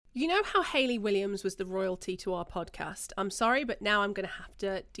You know how Hayley Williams was the royalty to our podcast? I'm sorry, but now I'm going to have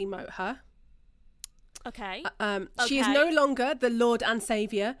to demote her. Okay. She is no longer the Lord and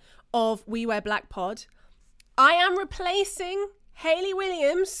Saviour of We Wear Black Pod. I am replacing Hayley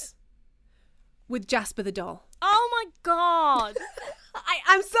Williams with Jasper the Doll. Oh my God.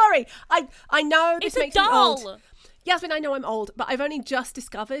 I'm sorry. I know this makes me old. Doll. Yasmin, I know I'm old, but I've only just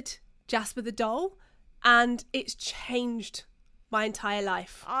discovered Jasper the Doll, and it's changed my entire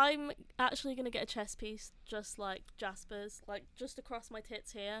life. I'm actually going to get a chest piece just like Jasper's, like just across my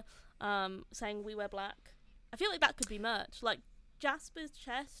tits here, saying We Wear Black. I feel like that could be merch, like Jasper's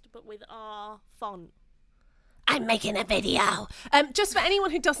chest, but with our font. I'm making a video. Just for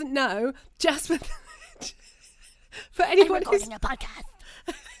anyone who doesn't know, Jasper... for anyone I'm recording a podcast.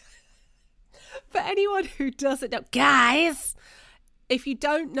 For anyone who doesn't know... Guys! If you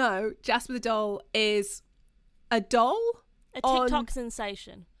don't know, Jasper the Doll is a doll... A TikTok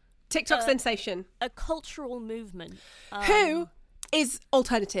sensation. TikTok sensation. A cultural movement. Who is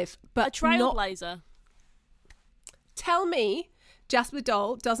alternative, but a trailblazer. Tell me Jasper the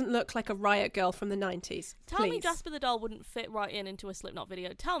Doll doesn't look like a riot girl from the 90s. Tell me Jasper the Doll wouldn't fit right into a Slipknot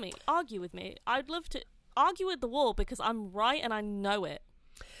video. Tell me. Argue with me. I'd love to argue with the wall because I'm right and I know it.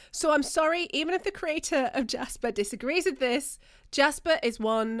 So I'm sorry, even if the creator of Jasper disagrees with this, Jasper is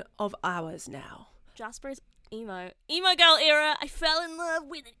one of ours now. Jasper is emo girl era. I fell in love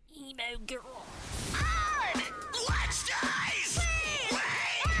with an emo girl.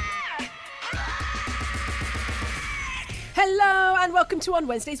 Hello and welcome to On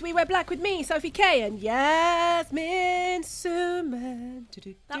Wednesdays We Wear Black with me, Sophie K, and Yasmin Suman.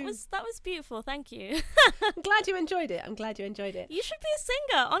 That was beautiful. Thank you. I'm glad you enjoyed it. You should be a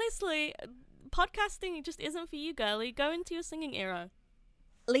singer. Honestly, podcasting just isn't for you, girlie. Go into your singing era.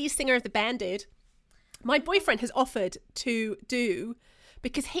 Lead singer of the band, dude. My boyfriend has offered to do,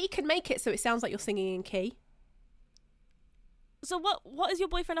 because he can make it so it sounds like you're singing in key. So what is your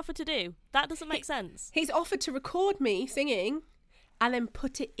boyfriend offered to do? That doesn't make sense. He's offered to record me singing and then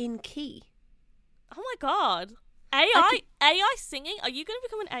put it in key. Oh my God. AI singing? Are you going to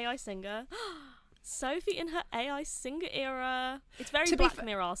become an AI singer? Sophie in her AI singer era. It's very Black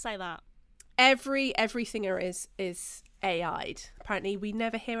Mirror, I'll say that. Every singer is AI'd. Apparently we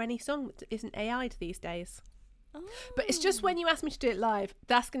never hear any song that isn't AI'd these days. Oh. But it's just when you ask me to do it live,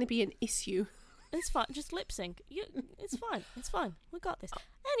 that's going to be an issue. It's fine. Just lip sync. It's fine. It's fine. We got this.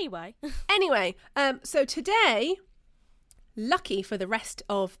 Anyway, so today, lucky for the rest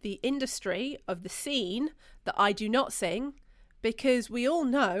of the industry, of the scene, that I do not sing, because we all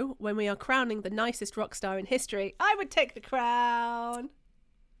know when we are crowning the nicest rock star in history, I would take the crown.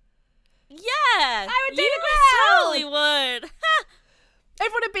 Yeah, I would take the crown. Totally would.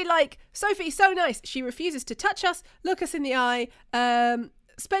 Everyone would be like, Sophie's so nice. She refuses to touch us, look us in the eye,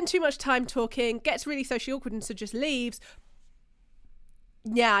 spend too much time talking, gets really socially awkward and so just leaves.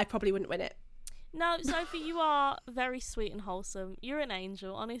 Yeah, I probably wouldn't win it. No, Sophie, you are very sweet and wholesome. You're an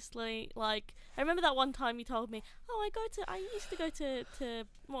angel, honestly. Like, I remember that one time you told me, I used to go to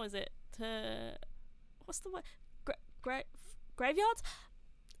what was it? What's the word? Graveyards?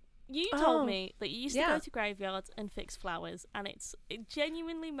 You told me that you used to go to graveyards and fix flowers, and it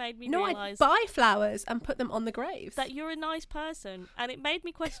genuinely made me realise... No, I buy flowers and put them on the graves. That you're a nice person, and it made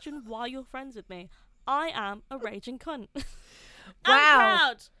me question why you're friends with me. I am a raging cunt. I'm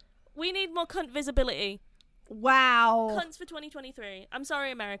proud. We need more cunt visibility. Wow. Cunts for 2023. I'm sorry,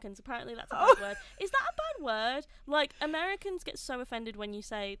 Americans. Apparently that's a bad word. Is that a bad word? Like, Americans get so offended when you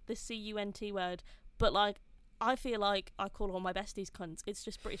say the C-U-N-T word, but, like, I feel like I call all my besties cunts. It's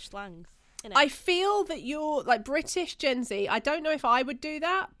just British slang. Innit? I feel that you're like British Gen Z. I don't know if I would do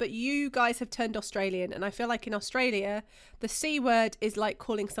that, but you guys have turned Australian. And I feel like in Australia, the C word is like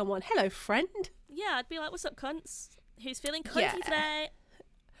calling someone, hello, friend. Yeah, I'd be like, what's up, cunts? Who's feeling cunty today?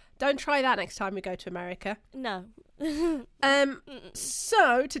 Don't try that next time we go to America. No.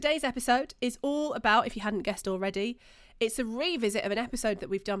 So today's episode is all about, if you hadn't guessed already, it's a revisit of an episode that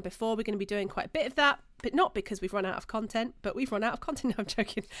we've done before. We're going to be doing quite a bit of that, but not because we've run out of content, but we've run out of content. No, I'm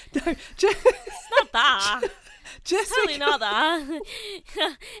joking. No, just, it's not that. Just totally not that.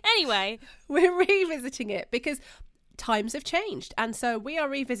 Anyway. We're revisiting it because times have changed. And so we are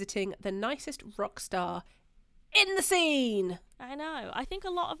revisiting the nicest rock star in the scene. I know. I think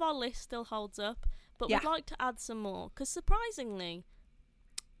a lot of our list still holds up, but we'd like to add some more. Because surprisingly,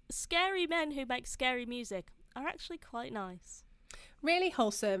 scary men who make scary music are actually quite nice. Really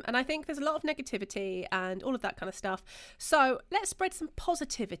wholesome. And I think there's a lot of negativity and all of that kind of stuff. So let's spread some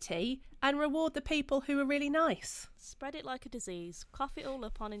positivity and reward the people who are really nice. Spread it like a disease. Cough it all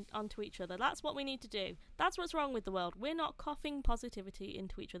up onto each other. That's what we need to do. That's what's wrong with the world. We're not coughing positivity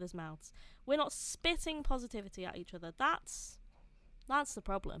into each other's mouths. We're not spitting positivity at each other. That's the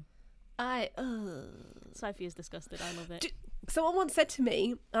problem. Sophie is disgusted. I love it. Someone once said to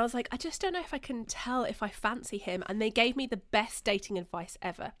me, I was like, I just don't know if I can tell if I fancy him. And they gave me the best dating advice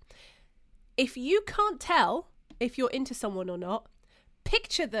ever. If you can't tell if you're into someone or not,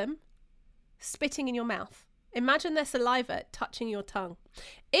 picture them spitting in your mouth. Imagine their saliva touching your tongue.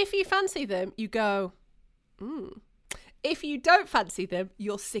 If you fancy them, you go, If you don't fancy them,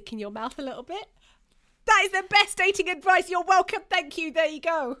 you'll sick in your mouth a little bit. That is the best dating advice. You're welcome. Thank you. There you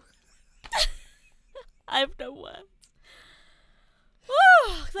go. I have no words.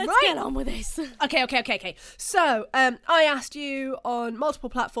 Let's get on with this. Okay. So, I asked you on multiple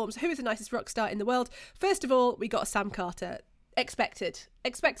platforms, who is the nicest rock star in the world? First of all, we got Sam Carter. Expected.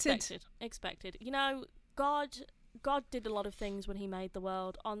 You know, God did a lot of things when he made the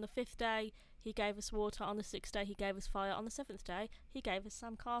world. On the 5th day, he gave us water. On the 6th day, he gave us fire. On the 7th day, he gave us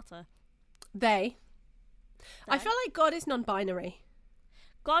Sam Carter. I feel like God is non-binary.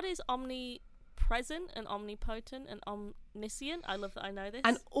 God is omnipresent and omnipotent and omniscient. I love that I know this.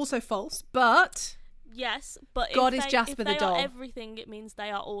 And also false, but... Yes, but God is Jasper the doll. If they are everything, it means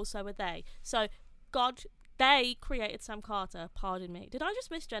they are also a they. So, they created Sam Carter. Pardon me. Did I just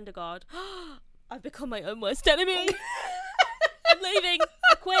misgender God? I've become my own worst enemy. I'm leaving.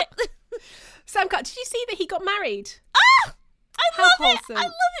 I quit. Sam Carter, did you see that he got married? I love it. I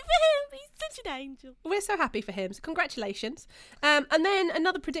love it for him. He's such an angel. We're so happy for him. So congratulations. And then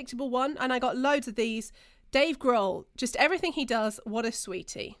another predictable one, and I got loads of these. Dave Grohl, just everything he does, what a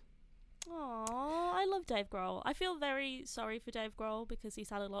sweetie. Aww, I love Dave Grohl. I feel very sorry for Dave Grohl because he's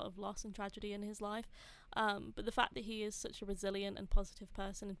had a lot of loss and tragedy in his life. But the fact that he is such a resilient and positive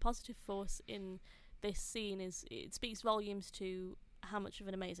person and positive force in this scene it speaks volumes to how much of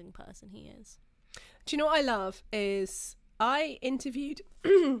an amazing person he is. Do you know what I love is I interviewed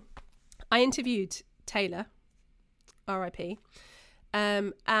Taylor, R.I.P.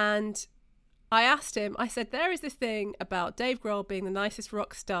 And I asked him, I said, there is this thing about Dave Grohl being the nicest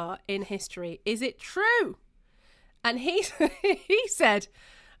rock star in history. Is it true? And he said,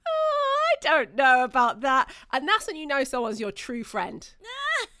 I don't know about that. And that's when you know someone's your true friend.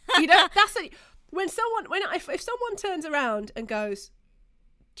 You know, if someone turns around and goes,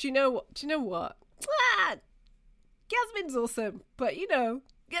 do you know what? Yasmin's awesome, but you know,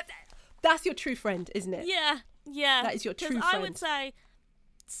 that's your true friend, isn't it? Yeah. That is your true friend. I would say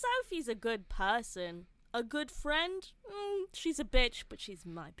Sophie's a good person. A good friend? She's a bitch, but she's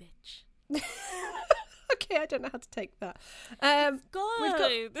my bitch. Okay, I don't know how to take that.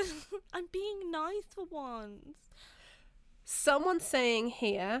 Good. I'm being nice for once. Someone's saying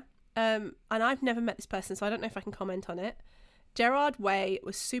here, and I've never met this person, so I don't know if I can comment on it. Gerard Way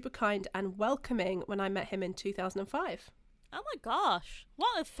was super kind and welcoming when I met him in 2005. Oh my gosh.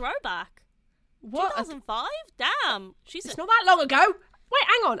 What a throwback. What 2005? Damn. It's not that long ago. Wait,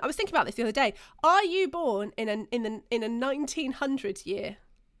 hang on. I was thinking about this the other day. Are you born in a 1900s year?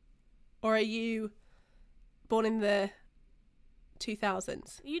 Or are you born in the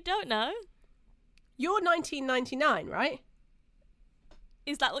 2000s? You don't know. You're 1999, right?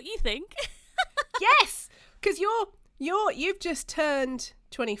 Is that what you think? Yes, because you've just turned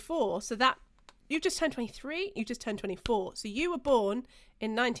 24, so that you've just turned 23, you just turned 24, so you were born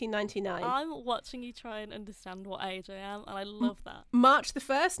in 1999. I'm watching you try and understand what age I am, and I love that. March the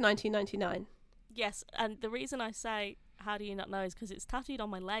 1st, 1999. Yes, and the reason I say how do you not know is because it's tattooed on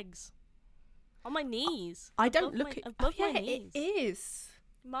my legs, on my knees. I don't look at above my knees. It is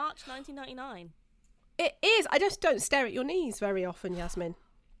March 1999. It is. I just don't stare at your knees very often, Yasmin.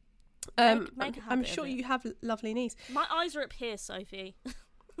 I'm sure you have lovely knees. My eyes are up here, Sophie.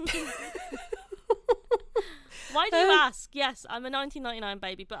 Why do you ask? Yes, I'm a 1999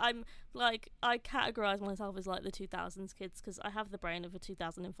 baby, but I'm like, I categorise myself as like the 2000s kids because I have the brain of a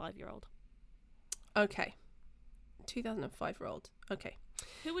 2005-year-old. Okay. 2005-year-old. Okay.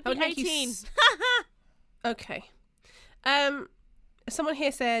 Who would be 18? Okay. Someone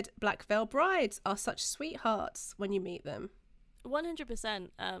here said black veil brides are such sweethearts when you meet them. 100%.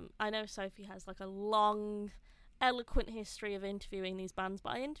 I know Sophie has like a long, eloquent history of interviewing these bands,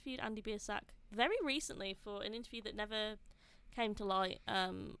 but I interviewed Andy Biersack very recently for an interview that never came to light.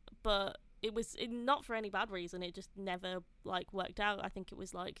 But it was not for any bad reason. It just never like worked out. I think it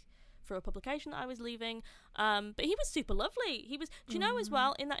was like for a publication that I was leaving. But he was super lovely. He was, do you know as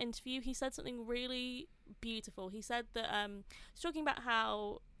well, in that interview, he said something really beautiful. He said that, he's talking about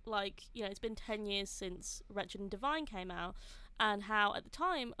how, like, you know, it's been 10 years since Wretched and Divine came out, and how at the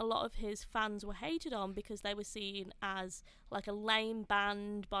time a lot of his fans were hated on because they were seen as like a lame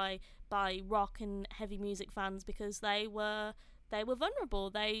band by rock and heavy music fans, because they were vulnerable.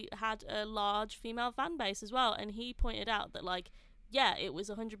 They had a large female fan base as well, and he pointed out that, like, yeah, it was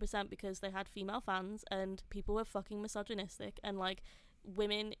 100% because they had female fans and people were fucking misogynistic, and like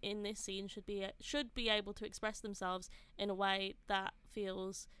women in this scene should be able to express themselves in a way that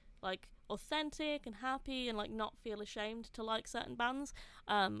feels like authentic and happy, and like not feel ashamed to like certain bands.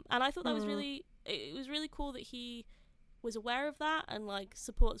 And I thought that was really cool that he was aware of that and like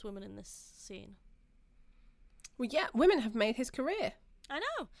supports women in this scene. Well, yeah, women have made his career. I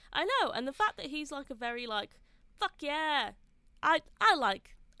know, and the fact that he's like a very like, fuck yeah, I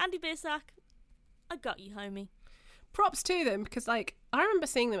like Andy Biersack, I got you, homie. Props to them, because like I remember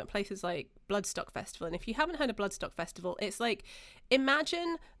seeing them at places like Bloodstock Festival, and if you haven't heard of Bloodstock Festival, it's like,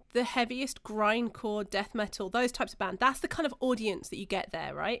 imagine the heaviest grindcore, death metal, those types of band. That's the kind of audience that you get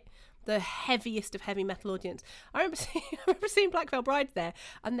there, right? The heaviest of heavy metal audience. I remember seeing Black Veil Bride there,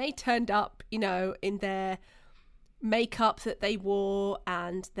 and they turned up, you know, in their makeup that they wore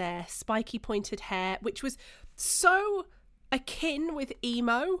and their spiky pointed hair, which was so akin with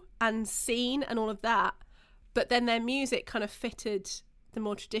emo and scene and all of that, but then their music kind of fitted the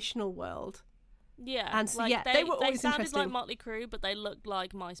more traditional world. Yeah, and so, like yeah, they were always sounded interesting. like Motley Crue, but they looked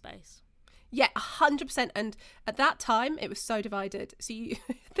like MySpace. Yeah, 100%. And at that time, it was so divided. So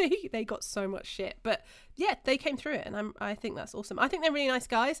they got so much shit, but yeah, they came through it, and I think that's awesome. I think they're really nice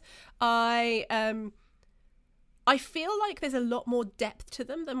guys. I feel like there's a lot more depth to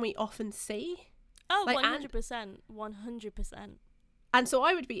them than we often see. Oh, like, 100%, 100%. And so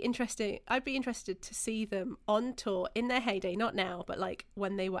I'd be interested to see them on tour in their heyday, not now, but like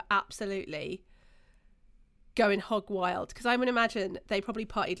when they were absolutely going hog wild, because I would imagine they probably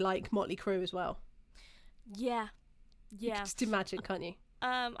partied like Motley Crue as well. Yeah. You can just imagine, can't you?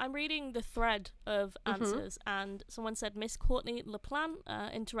 I'm reading the thread of answers, and someone said Miss Courtney LaPlante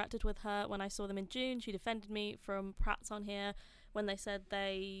interacted with her when I saw them in June. She defended me from Pratt's on here when they said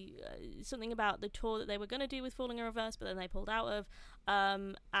they something about the tour that they were going to do with Falling in Reverse, but then they pulled out of.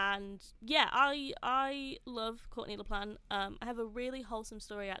 And yeah, I love Courtney LaPlante. I have a really wholesome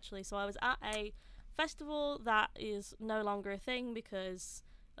story, actually. So I was at a festival that is no longer a thing because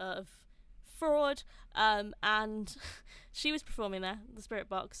of fraud, and she was performing there, the Spirit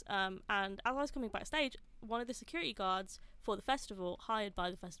Box, and as I was coming backstage, one of the security guards for the festival, hired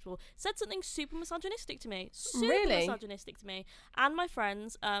by the festival, said something super misogynistic to me. Misogynistic to me and my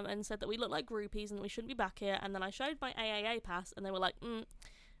friends, and said that we look like groupies and that we shouldn't be back here. And then I showed my AAA pass, and they were like,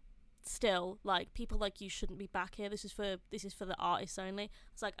 still, like, people like you shouldn't be back here. This is for the artists only.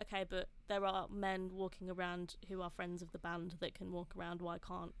 It's like, okay, but there are men walking around who are friends of the band that can walk around. Why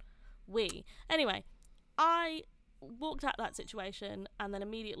can't we? Anyway, I walked out that situation and then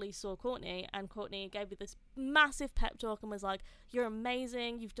immediately saw Courtney, and Courtney gave me this massive pep talk and was like, you're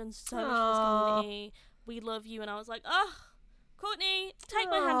amazing, you've done so much for this community, we love you. And I was like, oh, Courtney, take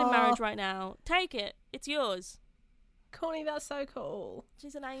my hand in marriage right now, take it, it's yours. Courtney, that's so cool.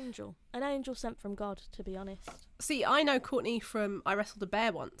 She's an angel sent from God, to be honest. See, I know Courtney from I Wrestled a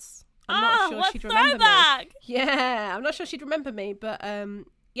Bear once. I'm not sure she'd remember me. Yeah, I'm not sure she'd remember me, but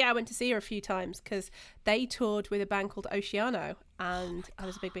yeah, I went to see her a few times because they toured with a band called Oceano, and I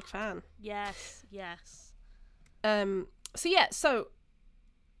was a big fan. Yes. So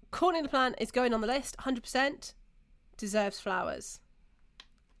Courtney LaPlante is going on the list, 100%, deserves flowers.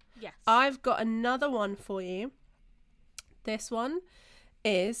 Yes. I've got another one for you. This one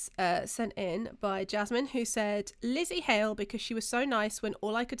is sent in by Jasmine, who said, Lizzie Hale, because she was so nice when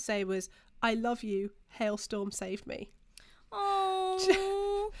all I could say was, I love you, Hailstorm saved me.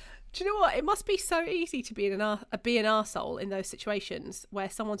 Oh. Do you know what? It must be so easy to be an arsehole in those situations where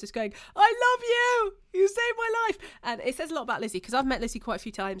someone's just going, I love you! You saved my life! And it says a lot about Lizzie, because I've met Lizzie quite a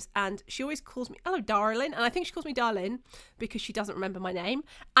few times, and she always calls me, hello, darling. And I think she calls me darling because she doesn't remember my name.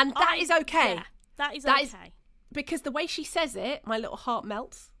 And that is okay. Yeah, that is okay. Because the way she says it, my little heart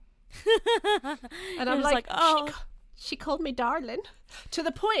melts. And I'm like, oh. She called me darling. To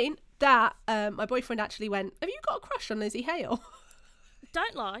the point that my boyfriend actually went, have you got a crush on Lizzie Hale?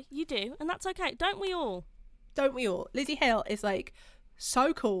 Don't lie, you do, and that's okay. Don't we all? Don't we all? Lizzie Hale is like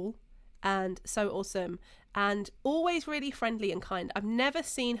so cool and so awesome and always really friendly and kind. I've never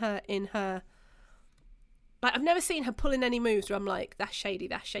seen her pulling any moves where I'm like, that's shady.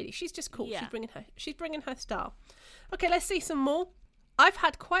 She's just cool. Yeah. She's bringing her style. Okay, let's see some more. I've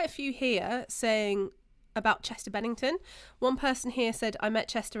had quite a few here saying about Chester Bennington. One person here said, I met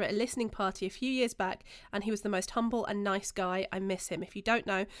Chester at a listening party a few years back and he was the most humble and nice guy. I miss him. If you don't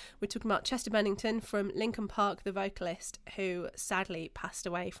know, we're talking about Chester Bennington from Linkin Park, the vocalist, who sadly passed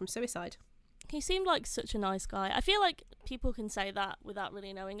away from suicide. He seemed like such a nice guy. I feel like people can say that without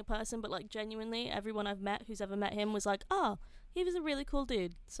really knowing a person, but like genuinely everyone I've met who's ever met him was like, oh, he was a really cool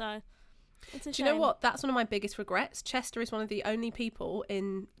dude. So it's a shame. Do you know what? That's one of my biggest regrets. Chester is one of the only people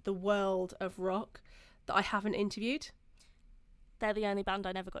in the world of rock that I haven't interviewed. They're the only band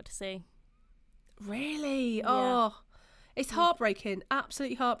I never got to see. Really? Yeah. Oh, it's heartbreaking.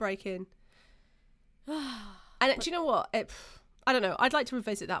 Absolutely heartbreaking. And do you know what? I don't know. I'd like to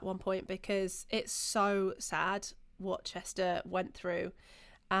revisit that one point because it's so sad what Chester went through.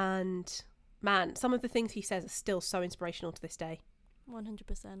 And man, some of the things he says are still so inspirational to this day.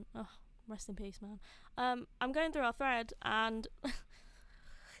 100%. Oh, rest in peace, man. I'm going through our thread and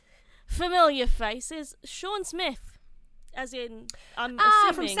familiar faces. Sean Smith, as in, I'm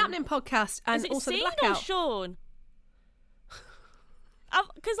assuming. From Sapnin Podcast and also Scene The Blackout. Or Sean?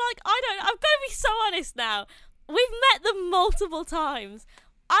 Because I'm going to be so honest now. We've met them multiple times.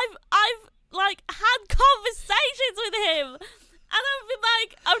 I've had conversations with him, and I've been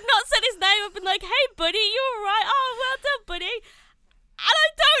like, I've not said his name. I've been like, hey buddy, you alright? Oh, well done, buddy. And I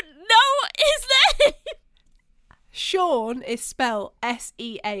don't know his name. Sean is spelled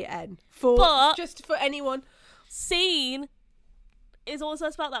Sean. Just for anyone. Scene is also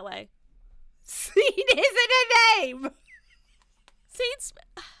spelled that way. Scene isn't a name. Scene.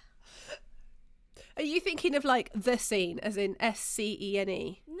 Are you thinking of like The Scene, as in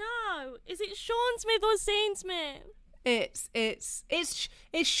Scene? No, is it Sean Smith or Scene Smith? It's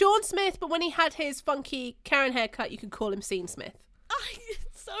Sean Smith, but when he had his funky Karen haircut, you could call him Scene Smith.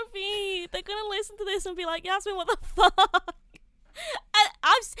 Sophie, they're gonna listen to this and be like, Yasmin, what the fuck?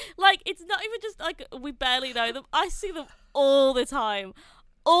 And it's not even just like we barely know them. I see them all the time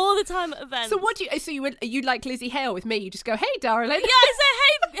at events. So what do you? So you like Lizzie Hale with me? You just go, hey, darling. Yeah, I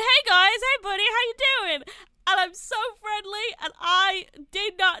say, hey guys, hey buddy, how you doing? And I'm so friendly, and I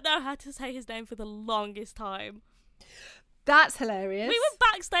did not know how to say his name for the longest time. That's hilarious. We were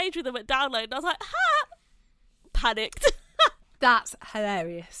backstage with him at Download, and I was like, ha! Panicked. That's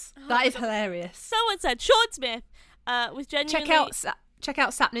hilarious. That is hilarious. Someone said Sean Smith was genuinely... Check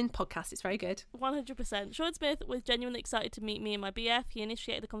out Sapnin Podcast. It's very good. 100%. Sean Smith was genuinely excited to meet me and my BF. He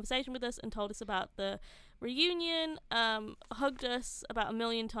initiated the conversation with us and told us about the reunion, hugged us about 1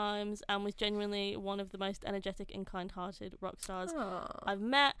 million times, and was genuinely one of the most energetic and kind-hearted rock stars I've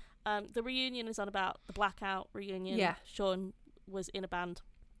met. The reunion is on about the Blackout reunion. Yeah. Sean was in a band.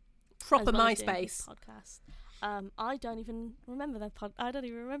 Proper MySpace podcast. I don't even remember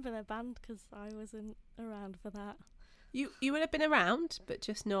their band because I wasn't around for that. You would have been around, but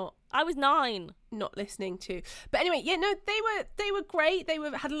just not. I was 9. Not listening to. But anyway, yeah, no, they were great.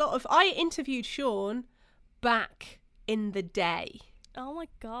 Had a lot of. I interviewed Sean back in the day. Oh my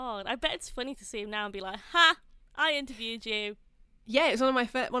god! I bet it's funny to see him now and be like, "Ha! I interviewed you." Yeah, it was one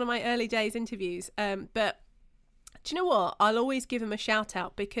of my early days interviews. But do you know what? I'll always give him a shout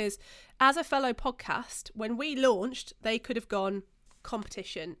out because as a fellow podcast, when we launched, they could have gone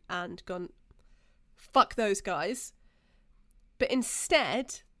competition and gone, fuck those guys. But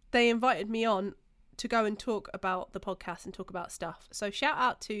instead, they invited me on to go and talk about the podcast and talk about stuff. So shout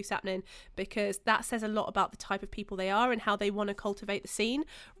out to Sapnin because that says a lot about the type of people they are and how they want to cultivate the scene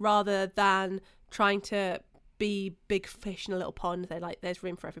rather than trying to be big fish in a little pond. They're like, there's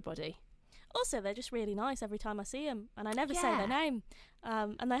room for everybody. Also, they're just really nice every time I see them, and I never say their name.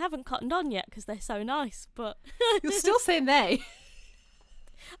 And they haven't cottoned on yet because they're so nice. But you're still saying they.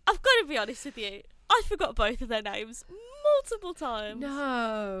 I've got to be honest with you. I forgot both of their names multiple times.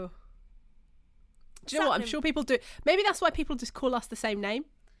 No. Do you know what? I'm sure people do. Maybe that's why people just call us the same name.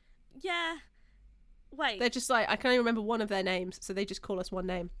 Yeah. Wait. They're just like, I can only remember one of their names, so they just call us one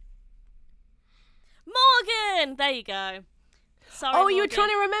name. Morgan! There you go. Sorry, oh, Morgan. you were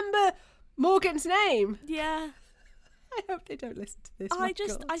trying to remember Morgan's name? Yeah. I hope they don't listen to this.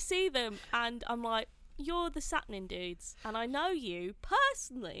 I see them and I'm like, you're the Sapnin dudes, and I know you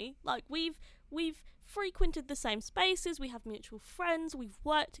personally. Like we've frequented the same spaces, we have mutual friends, we've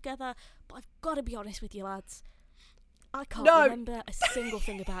worked together, but I've got to be honest with you lads, I can't remember a single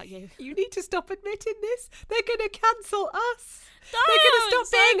thing about you. You need to stop admitting this. They're going to cancel us. They're going to stop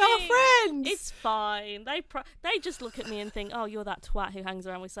being our friends. It's fine. They just look at me and think, oh, you're that twat who hangs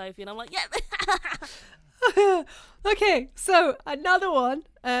around with Sophie, and I'm like, yeah. Okay, so another one,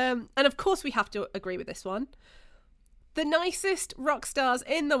 and of course we have to agree with this one. The nicest rock stars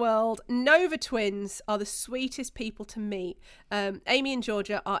in the world, Nova twins, are the sweetest people to meet. Amy and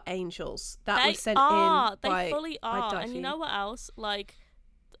Georgia are angels. That was sent in by fully are. by And you know what else? Like,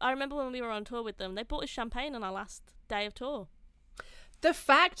 I remember when we were on tour with them, they bought us champagne on our last day of tour. The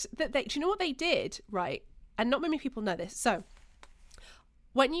fact that do you know what they did, right? And not many people know this. So,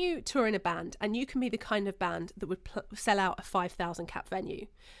 when you tour in a band, and you can be the kind of band that would sell out a 5,000 cap venue,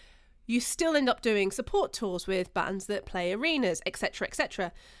 you still end up doing support tours with bands that play arenas, etc.,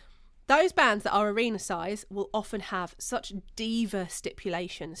 etc. Those bands that are arena size will often have such diva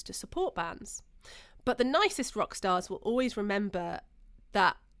stipulations to support bands. But the nicest rock stars will always remember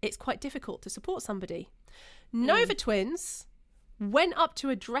that it's quite difficult to support somebody. Nova twins went up to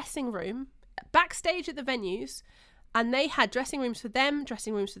a dressing room backstage at the venues, and they had dressing rooms for them,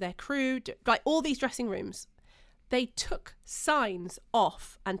 dressing rooms for their crew, like all these dressing rooms. They took signs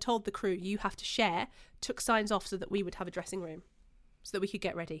off and told the crew, you have to share, took signs off so that we would have a dressing room, so that we could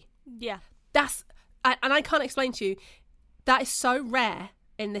get ready. Yeah. And I can't explain to you, that is so rare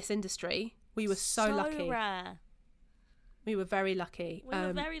in this industry. We were so lucky. So rare. We were very lucky. We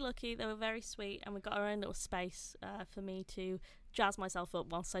were very lucky. They were very sweet, and we got our own little space for me to jazz myself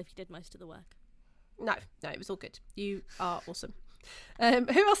up while Sophie did most of the work. No, it was all good. You are awesome.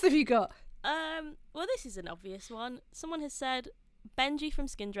 Who else have you got? Well, this is an obvious one. Someone has said Benji from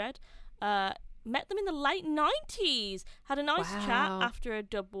Skindred. Met them in the late 90s. Had a nice chat after a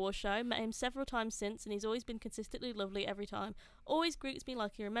Dub War show. Met him several times since, and he's always been consistently lovely every time. Always greets me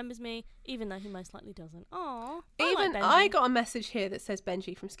like he remembers me, even though he most likely doesn't. Aww. I got a message here that says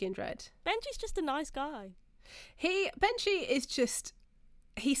Benji from Skindred. Benji's just a nice guy. Benji is just...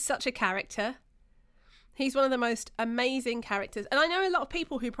 He's such a character. He's one of the most amazing characters. And I know a lot of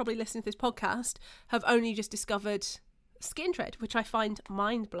people who probably listen to this podcast have only just discovered Skindred, which I find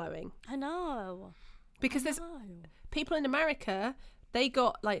mind-blowing. I know. Because there's people in America, they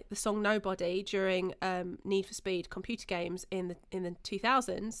got like the song Nobody during Need for Speed computer games in the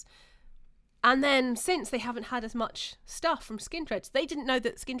 2000s. And then since, they haven't had as much stuff from Skindred. So they didn't know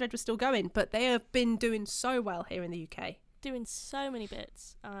that Skindred was still going, but they have been doing so well here in the UK. Doing so many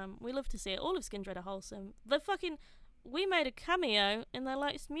bits. We love to see it. All of Skindred are wholesome. We made a cameo in their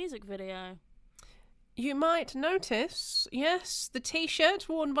latest music video. You might notice, yes, the t-shirt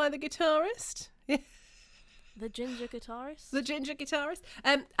worn by the guitarist. The ginger guitarist? The ginger guitarist.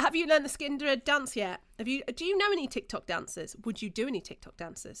 Have you learned the Skindred dance yet? Do you know any TikTok dancers? Would you do any TikTok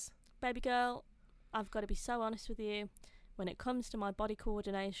dances? Baby girl, I've got to be so honest with you. When it comes to my body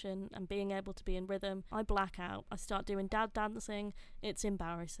coordination and being able to be in rhythm, I black out. I start doing dad dancing. It's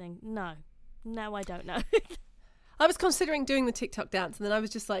embarrassing. No, I don't know. I was considering doing the TikTok dance, and then I was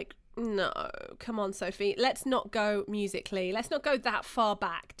just like, no, come on, Sophie. Let's not go musically. Let's not go that far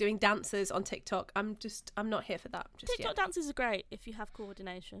back doing dances on TikTok. I'm not here for that just TikTok yet. dances are great if you have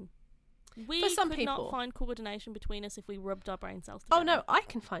coordination. We For some could people. not find coordination between us if we rubbed our brain cells together. Oh, no, I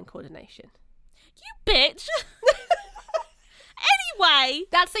can find coordination. You bitch! Anyway,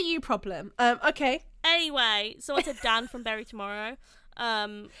 that's a you problem. Okay. Anyway, so I said Dan from Bury Tomorrow.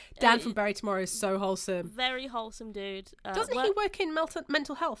 Dan from Bury Tomorrow is so wholesome. Very wholesome dude. Doesn't he work in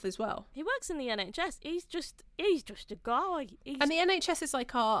mental health as well? He works in the NHS. He's just a guy. And the NHS is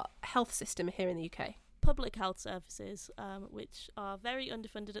like our health system here in the UK. Public health services, which are very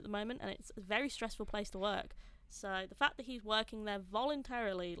underfunded at the moment, and it's a very stressful place to work. So the fact that he's working there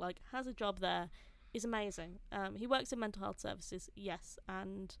voluntarily, like has a job there, is amazing. He works in mental health services, yes,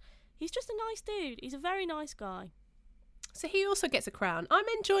 and he's just a nice dude. He's a very nice guy. So he also gets a crown. I'm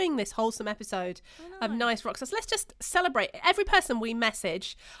enjoying this wholesome episode of Nice Rockstars. Let's just celebrate every person we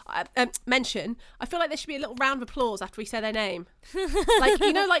mention. I feel like there should be a little round of applause after we say their name.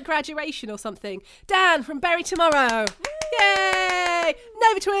 like graduation or something. Dan from Bury Tomorrow. Yay!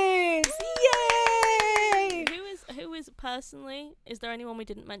 Nova Twins. Yay! Who is personally, is there anyone we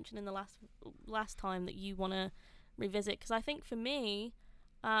didn't mention in the last time that you want to revisit? Because I think for me,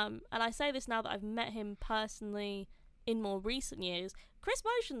 and I say this now that I've met him personally in more recent years, Chris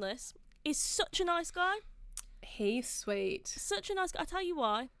Motionless is such a nice guy. He's sweet. Such a nice guy. I'll tell you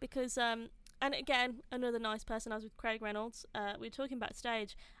why. Because, and again, another nice person. I was with Craig Reynolds. We were talking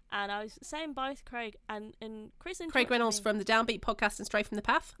backstage, and I was saying bye to Craig, and Chris... Craig Reynolds from the Downbeat podcast and Straight from the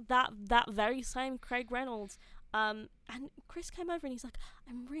Path. That very same Craig Reynolds. And Chris came over and he's like,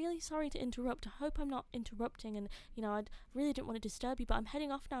 I'm really sorry to interrupt. I hope I'm not interrupting, and I really didn't want to disturb you, but I'm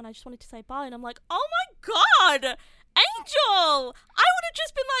heading off now and I just wanted to say bye. And I'm like, oh my god, Angel! I would have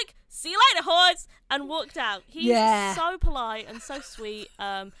just been like, see you later, horse, and walked out. He's so polite and so sweet,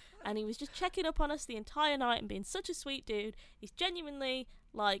 and he was just checking up on us the entire night and being such a sweet dude. He's genuinely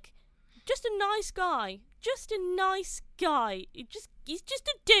like just a nice guy. just a nice guy. He's just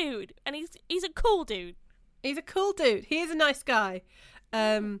a dude, and he's a cool dude. He's a cool dude. He is a nice guy.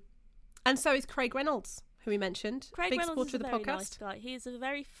 And so is Craig Reynolds, who we mentioned. Craig Big Reynolds is supporter a of the very podcast. nice guy. He is a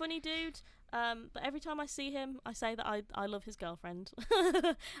very funny dude. But every time I see him, I say that I love his girlfriend,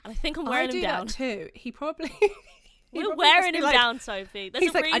 and I think I'm wearing him down. That too. He probably. We're wearing him down, Sophie. There's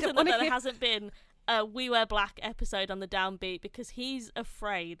a like, reason that there hasn't been a We Wear Black episode on the Downbeat, because he's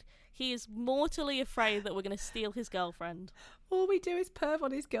afraid. He is mortally afraid that we're going to steal his girlfriend. All we do is perv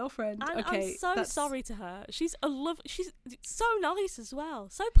on his girlfriend. And okay, I'm so sorry to her. She's She's so nice as well.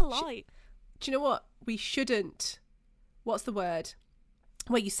 So polite. Do you know what? We shouldn't. What's the word?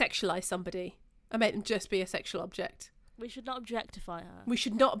 Where you sexualise somebody and make them just be a sexual object. We should not objectify her. We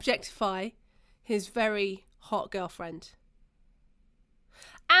should not objectify his very hot girlfriend.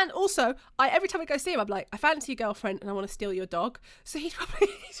 And also, every time I go see him, I'm like, I fancy your girlfriend and I want to steal your dog. So he's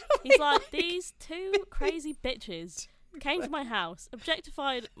like, these two crazy bitches came to my house,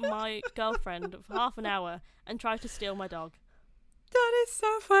 objectified my girlfriend for half an hour, and tried to steal my dog. That is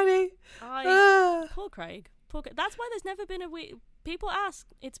so funny. Poor Craig. That's why there's never been people ask.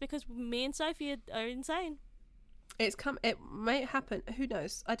 It's because me and Sophie are insane. It may happen. Who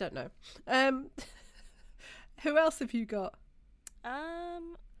knows? I don't know. Who else have you got?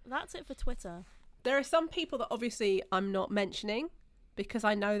 That's it for Twitter. There are some people that obviously I'm not mentioning because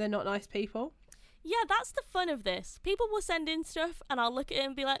I know they're not nice people. Yeah, that's the fun of this. People will send in stuff and I'll look at it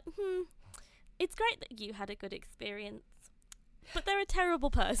and be like, it's great that you had a good experience, but they're a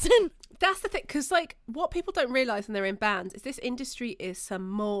terrible person. That's the thing, because like what people don't realise when they're in bands is this industry is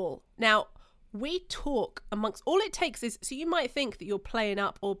small. Now, we talk amongst, all it takes is, so you might think that you're playing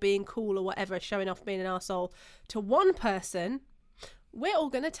up or being cool or whatever, showing off being an arsehole to one person. We're all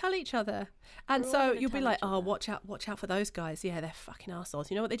going to tell each other. And so you'll be like, oh, watch out for those guys. Yeah, they're fucking arseholes.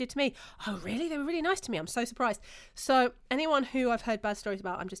 You know what they did to me? Oh, really? They were really nice to me. I'm so surprised. So anyone who I've heard bad stories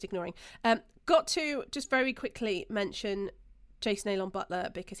about, I'm just ignoring. Got to just very quickly mention Jason Alon Butler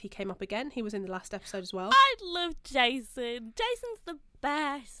because he came up again. He was in the last episode as well. I love Jason. Jason's the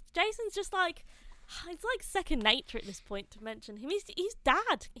best. Jason's just like, it's like second nature at this point to mention him. He's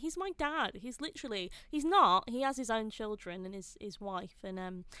dad. He's my dad. He's not. He has his own children and his wife and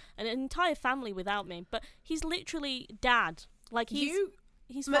an entire family without me. But he's literally dad. Like he's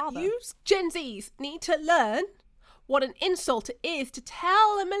father. You Gen Zs need to learn what an insult it is to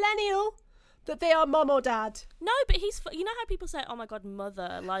tell a millennial that they are mum or dad. No, but you know how people say, oh my god,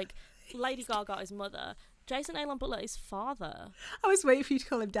 mother, like Lady Gaga is mother. Jason Alon Butler is father. I was waiting for you to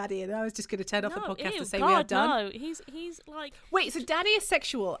call him daddy and I was just going to turn off the podcast and say God, we are done. No, he's like... Wait, so daddy is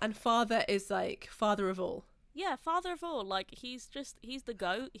sexual and father is like father of all? Yeah, father of all. Like, he's the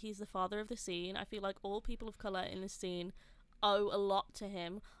GOAT. He's the father of the scene. I feel like all people of colour in the scene owe a lot to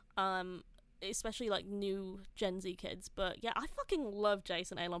him. Especially like new Gen Z kids. But yeah, I fucking love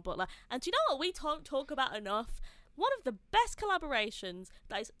Jason Alon Butler. And do you know what we talk about enough? One of the best collaborations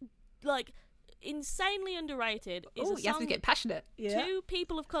that is like insanely underrated is a song you have to get passionate. Yeah. Two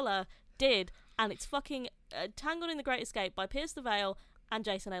people of colour did, and it's fucking Tangled in the Great Escape by Pierce the Veil and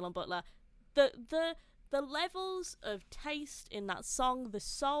Jason Alon Butler. The levels of taste in that song, the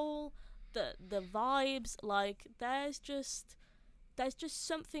soul, the vibes, like there's just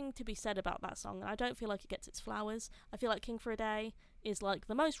something to be said about that song, and I don't feel like it gets its flowers. I feel like King for a Day is like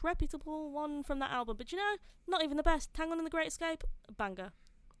the most reputable one from that album, but you know, not even the best. Tangled in the Great Escape, a banger.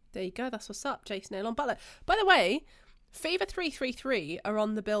 There you go, that's what's up, Jason Alon Butler. By the way, Fever 333 are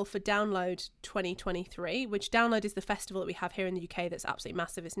on the bill for Download 2023, which Download is the festival that we have here in the UK that's absolutely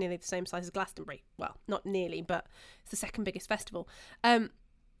massive. It's nearly the same size as Glastonbury. Well, not nearly, but it's the second biggest festival.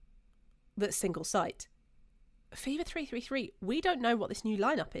 That's single site. Fever 333, we don't know what this new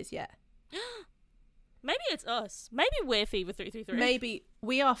lineup is yet. Maybe it's us. Maybe we're Fever 333. Maybe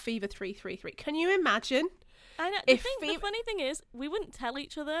we are Fever 333. Can you imagine? I know. The funny thing is, we wouldn't tell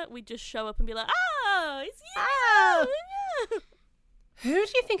each other. We'd just show up and be like, oh, it's you. Oh. Who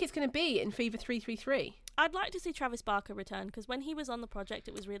do you think it's going to be in Fever 333? I'd like to see Travis Barker return, because when he was on the project,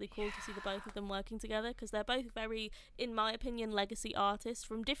 it was really cool to see the both of them working together, because they're both very, in my opinion, legacy artists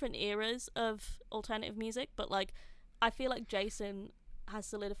from different eras of alternative music. But like, I feel like Jason has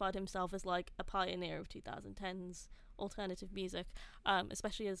solidified himself as like a pioneer of 2010s alternative music,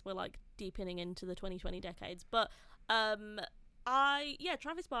 especially as we're like deepening into the 2020 decades. But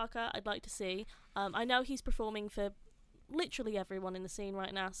Travis Barker I'd like to see. I know he's performing for literally everyone in the scene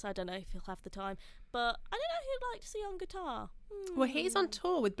right now, so I don't know if he'll have the time, but I don't know who I'd like to see on guitar. Well, he's on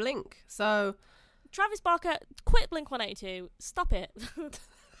tour with Blink, so Travis Barker, quit Blink 182. Stop it.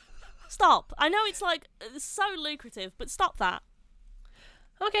 Stop. I know it's like so lucrative, but stop that.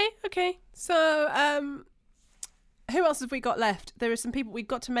 Okay. So Who else have we got left? There are some people we've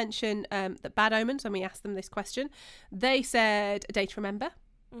got to mention that Bad Omens, when we asked them this question, they said A Day to Remember.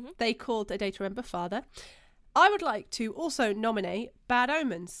 Mm-hmm. They called A Day to Remember father. I would like to also nominate Bad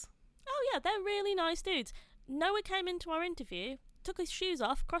Omens. Oh, yeah, they're really nice dudes. Noah came into our interview, took his shoes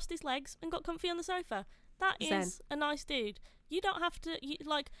off, crossed his legs, and got comfy on the sofa. That is a nice dude. You don't have to,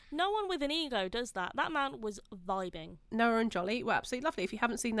 no one with an ego does that. That man was vibing. Noah and Jolly were absolutely lovely. If you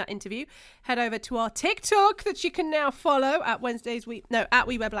haven't seen that interview, head over to our TikTok that you can now follow at at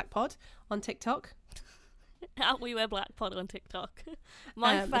We Wear Black Pod on TikTok. At We Wear Black Pod on TikTok.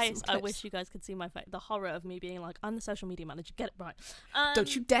 My face, I wish you guys could see my face. The horror of me being like, I'm the social media manager, get it right.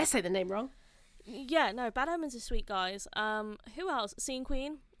 Don't you dare say the name wrong. Yeah, no, Bad Omens are sweet guys. Who else? Scene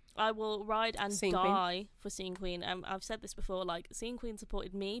Queen. I will ride and die for Scene Queen. I've said this before, like, Scene Queen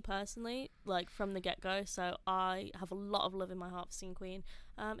supported me personally, like, from the get-go, so I have a lot of love in my heart for Scene Queen.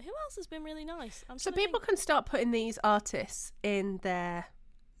 Who else has been really nice? So people can start putting these artists in their,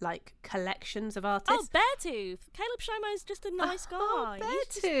 like, collections of artists. Oh, Beartooth! Caleb Shomo's just a nice guy. Oh,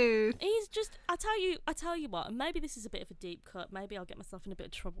 Beartooth! He's just, I tell you what, and maybe this is a bit of a deep cut, maybe I'll get myself in a bit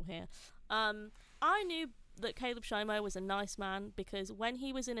of trouble here. I knew that Caleb Shomo was a nice man because when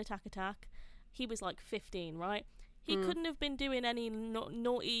he was in Attack Attack, he was like 15, right? He couldn't have been doing any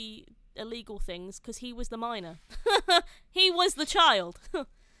naughty, illegal things because he was the minor. He was the child. Do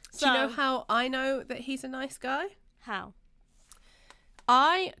you know how I know that he's a nice guy? How?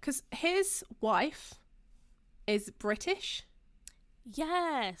 Because his wife is British.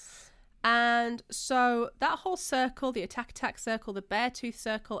 Yes. And so that whole circle, the Attack circle, the Beartooth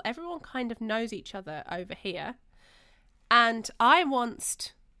circle, everyone kind of knows each other over here. And I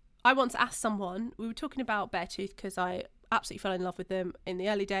once asked someone, we were talking about Beartooth because I absolutely fell in love with them in the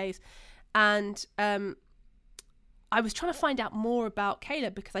early days. And I was trying to find out more about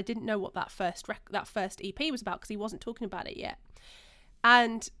Caleb because I didn't know what that first EP was about because he wasn't talking about it yet.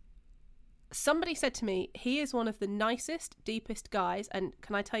 And somebody said to me, he is one of the nicest, deepest guys. And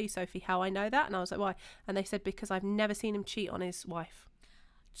can I tell you, Sophie, how I know that? And I was like, why? And they said, because I've never seen him cheat on his wife.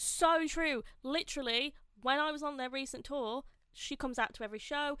 So true. Literally, when I was on their recent tour, she comes out to every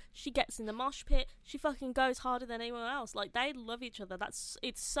show. She gets in the mosh pit. She fucking goes harder than anyone else. Like, they love each other.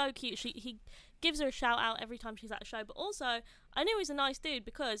 It's so cute. He gives her a shout out every time she's at a show. But also, I knew he was a nice dude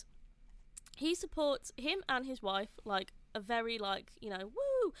because he supports him and his wife, like, a very, like,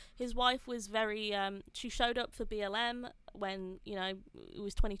 woo. His wife was very she showed up for BLM when it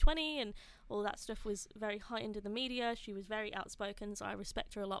was 2020 and all that stuff was very heightened in the media. She was very outspoken, so I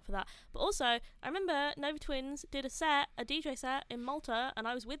respect her a lot for that. But also, I remember Nova Twins did a DJ set in Malta, and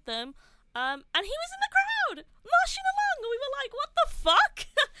I was with them, and he was in the crowd marching along, and we were like, what the fuck?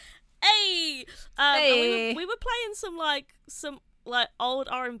 Hey, hey. We were playing some old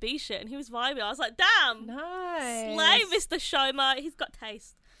R&B shit, and he was vibing. I was like, damn, nice, slay Mr. Shoma. He's got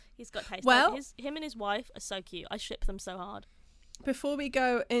taste. Well, him and his wife are so cute. I ship them so hard. Before we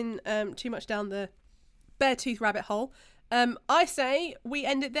go in too much down the Beartooth rabbit hole, I say we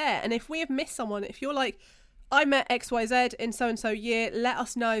end it there. And if we have missed someone, if you're like, I met XYZ in so-and-so year, let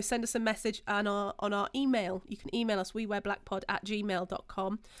us know. Send us a message on our email. You can email us,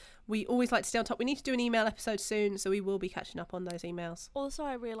 wewearblackpod@gmail.com. We always like to stay on top. We need to do an email episode soon, so we will be catching up on those emails. Also,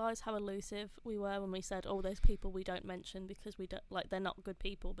 I realised how elusive we were when we said, those people we don't mention because we don't, they're not good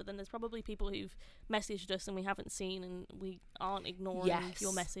people. But then there's probably people who've messaged us and we haven't seen, and we aren't ignoring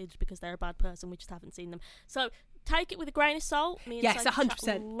your message because they're a bad person. We just haven't seen them. So take it with a grain of salt. Yes,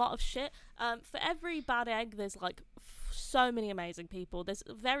 100%. A lot of shit. For every bad egg, there's so many amazing people. There's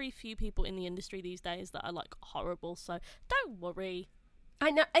very few people in the industry these days that are horrible. So don't worry. I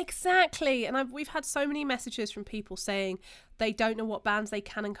know, exactly. And we've had so many messages from people saying they don't know what bands they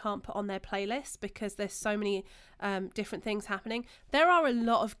can and can't put on their playlist because there's so many different things happening. There are a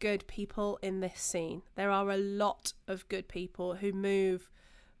lot of good people in this scene. There are a lot of good people who move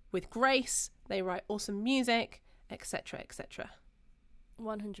with grace. They write awesome music, etc., etc.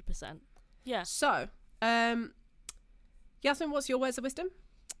 100%. Yeah. So, Yasmin, what's your words of wisdom?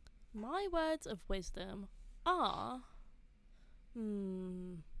 My words of wisdom are...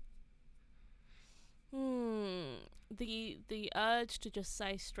 The urge to just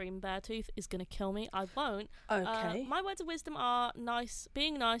say stream Beartooth is gonna kill me. I won't. Okay. My words of wisdom are nice.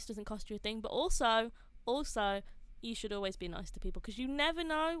 Being nice doesn't cost you a thing, but also you should always be nice to people because you never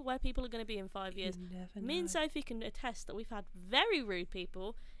know where people are going to be in 5 years. Me and Sophie can attest that we've had very rude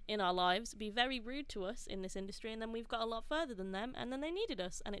people in our lives be very rude to us in this industry, and then we've got a lot further than them, and then they needed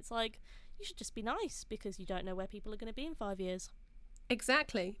us, and it's like, you should just be nice because you don't know where people are going to be in 5 years.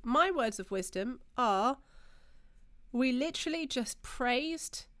 Exactly. My words of wisdom are, we literally just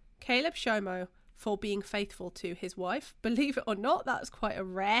praised Caleb Shomo for being faithful to his wife. Believe it or not, that's quite a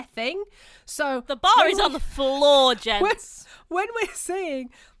rare thing. So the bar is on the floor, gents. When we're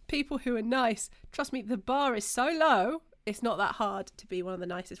saying people who are nice, trust me, the bar is so low, it's not that hard to be one of the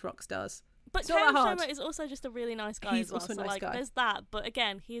nicest rock stars. But Karen Shermer is also just a really nice guy He's as well. also a so nice guy. There's that. But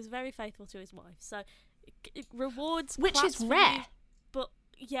again, he is very faithful to his wife. So it rewards, which is rare. You, but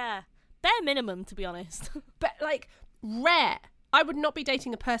yeah, bare minimum, to be honest. But like rare. I would not be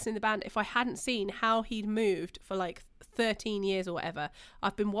dating a person in the band if I hadn't seen how he'd moved for like 13 years or whatever.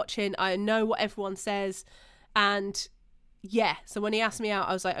 I've been watching. I know what everyone says, and yeah. So when he asked me out,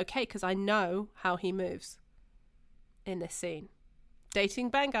 I was like, okay, because I know how he moves in this scene. Dating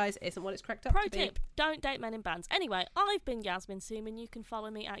band guys isn't what it's cracked up Pro to be. tip, don't date men in bands. Anyway, I've been Yasmin Suman. You can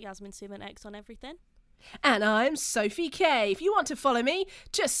follow me at Yasmin Suman X on everything. And I'm Sophie K. If you want to follow me,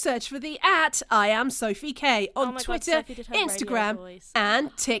 just search for the @I am Sophie K on Twitter, Instagram,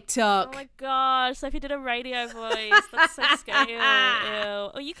 and TikTok. Oh my god, Sophie did a radio voice. That's so scary. Ew.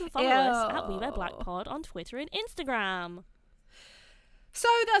 Or you can follow us at We Wear Black Pod on Twitter and Instagram. So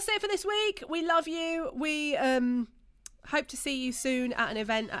that's it for this week. We love you. We hope to see you soon at an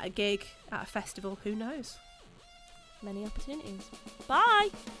event, at a gig, at a festival. Who knows? Many opportunities. Bye.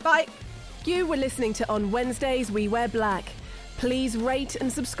 Bye. You were listening to On Wednesdays We Wear Black. Please rate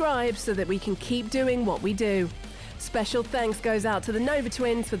and subscribe so that we can keep doing what we do. Special thanks goes out to the Nova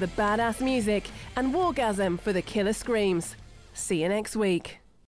Twins for the badass music and Wargasm for the killer screams. See you next week.